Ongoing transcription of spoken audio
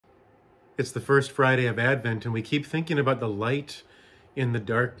It's the first Friday of Advent, and we keep thinking about the light in the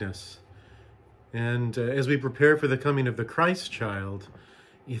darkness. And as we prepare for the coming of the Christ child,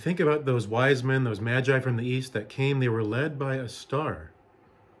 you think about those wise men, those magi from the east that came. They were led by a star.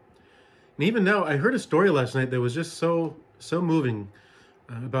 And even now, I heard a story last night that was just so moving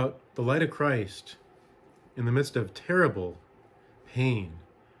about the light of Christ in the midst of terrible pain.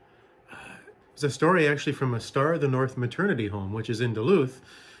 It's a story actually from a Star of the North maternity home, which is in Duluth.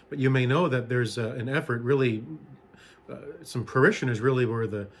 But you may know that there's an effort, really, some parishioners really were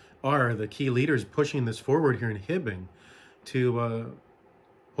the key leaders pushing this forward here in Hibbing to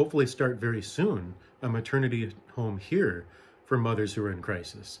hopefully start very soon a maternity home here for mothers who are in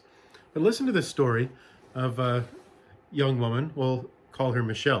crisis. But listen to this story of a young woman, we'll call her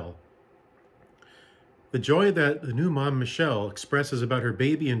Michelle. The joy that the new mom, Michelle, expresses about her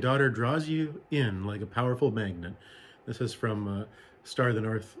baby and daughter draws you in like a powerful magnet. This is from Star of the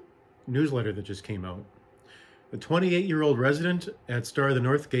North newsletter that just came out. The 28-year-old resident at Star of the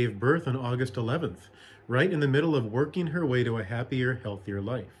North gave birth on August 11th, right in the middle of working her way to a happier, healthier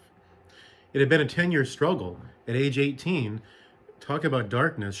life. It had been a 10-year struggle. At age 18, talk about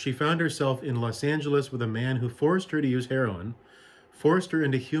darkness, she found herself in Los Angeles with a man who forced her to use heroin, forced her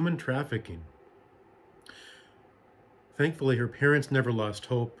into human trafficking. Thankfully, her parents never lost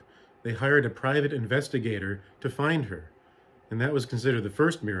hope. They hired a private investigator to find her. And that was considered the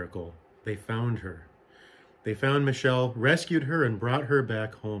first miracle. They found her. They found Michelle, rescued her, and brought her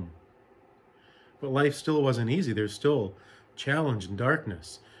back home. But life still wasn't easy. There's still challenge and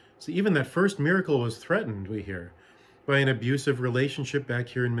darkness. So even that first miracle was threatened, we hear, by an abusive relationship back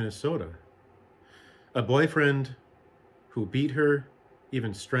here in Minnesota. A boyfriend who beat her,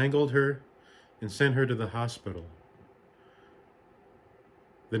 even strangled her, and sent her to the hospital.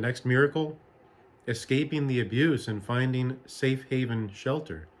 The next miracle? Escaping the abuse and finding safe haven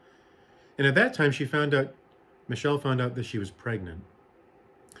shelter. And at that time, Michelle found out that she was pregnant.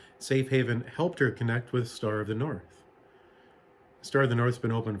 Safe Haven helped her connect with Star of the North. Star of the North's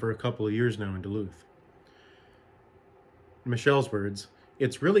been open for a couple of years now in Duluth. In Michelle's words,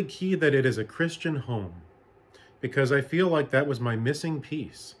 it's really key that it is a Christian home, because I feel like that was my missing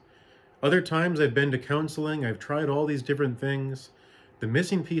piece. Other times I've been to counseling, I've tried all these different things. The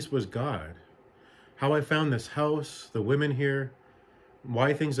missing piece was God. How I found this house, the women here,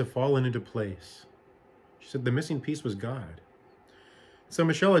 why things have fallen into place. She said the missing piece was God. So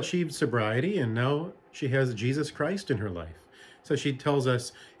Michelle achieved sobriety, and now she has Jesus Christ in her life. So she tells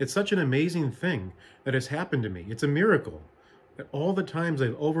us, it's such an amazing thing that has happened to me. It's a miracle that all the times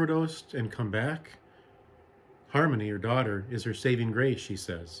I've overdosed and come back, Harmony, her daughter, is her saving grace, she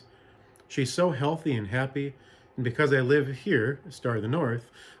says. She's so healthy and happy. And because I live here, Star of the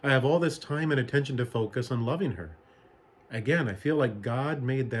North, I have all this time and attention to focus on loving her. Again, I feel like God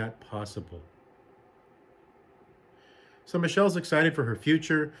made that possible. So Michelle's excited for her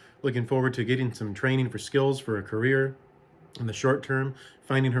future, looking forward to getting some training for skills for a career. In the short term,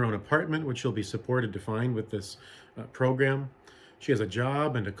 finding her own apartment, which she'll be supported to find with this program. She has a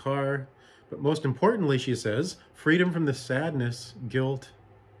job and a car. But most importantly, she says, freedom from the sadness, guilt,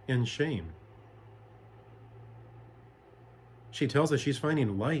 and shame. She tells us she's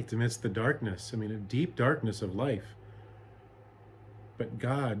finding light amidst the darkness, a deep darkness of life. But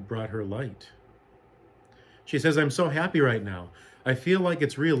God brought her light. She says, I'm so happy right now. I feel like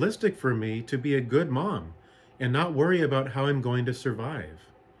it's realistic for me to be a good mom and not worry about how I'm going to survive.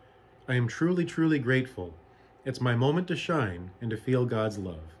 I am truly, truly grateful. It's my moment to shine and to feel God's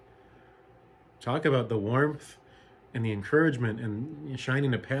love. Talk about the warmth and the encouragement and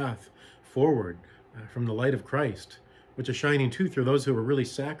shining a path forward from the light of Christ, which is shining too through those who are really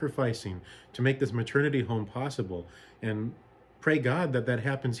sacrificing to make this maternity home possible. And pray God that that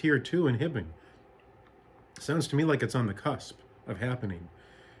happens here too in Hibbing. Sounds to me like it's on the cusp of happening.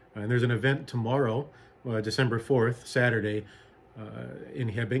 And there's an event tomorrow, December 4th, Saturday,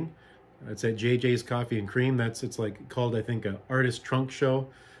 in Hibbing. It's at JJ's Coffee and Cream. It's like called, I think, a artist trunk show,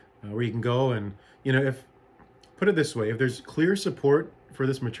 where you can go and, put it this way, if there's clear support for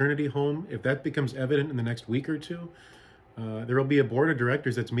this maternity home, if that becomes evident in the next week or two, there will be a board of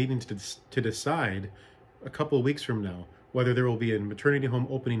directors that's meeting to decide a couple of weeks from now whether there will be a maternity home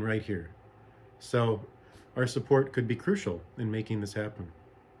opening right here. So our support could be crucial in making this happen.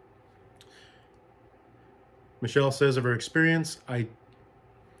 Michelle says of her experience, I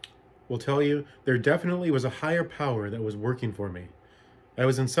will tell you, there definitely was a higher power that was working for me. I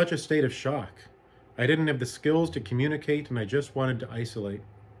was in such a state of shock. I didn't have the skills to communicate, and I just wanted to isolate.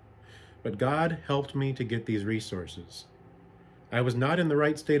 But God helped me to get these resources. I was not in the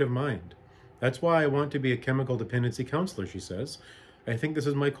right state of mind. That's why I want to be a chemical dependency counselor, she says. I think this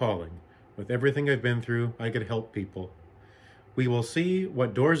is my calling. with everything I've been through, I could help people. We will see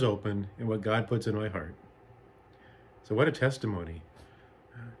what doors open and what God puts in my heart. So what a testimony.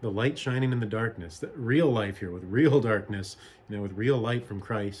 The light shining in the darkness, the real life here with real darkness, with real light from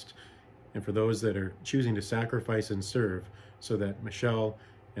Christ. And for those that are choosing to sacrifice and serve so that Michelle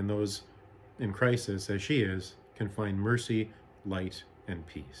and those in crisis, as she is, can find mercy, light, and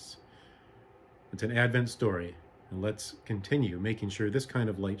peace. It's an Advent story, and let's continue making sure this kind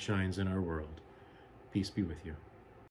of light shines in our world. Peace be with you.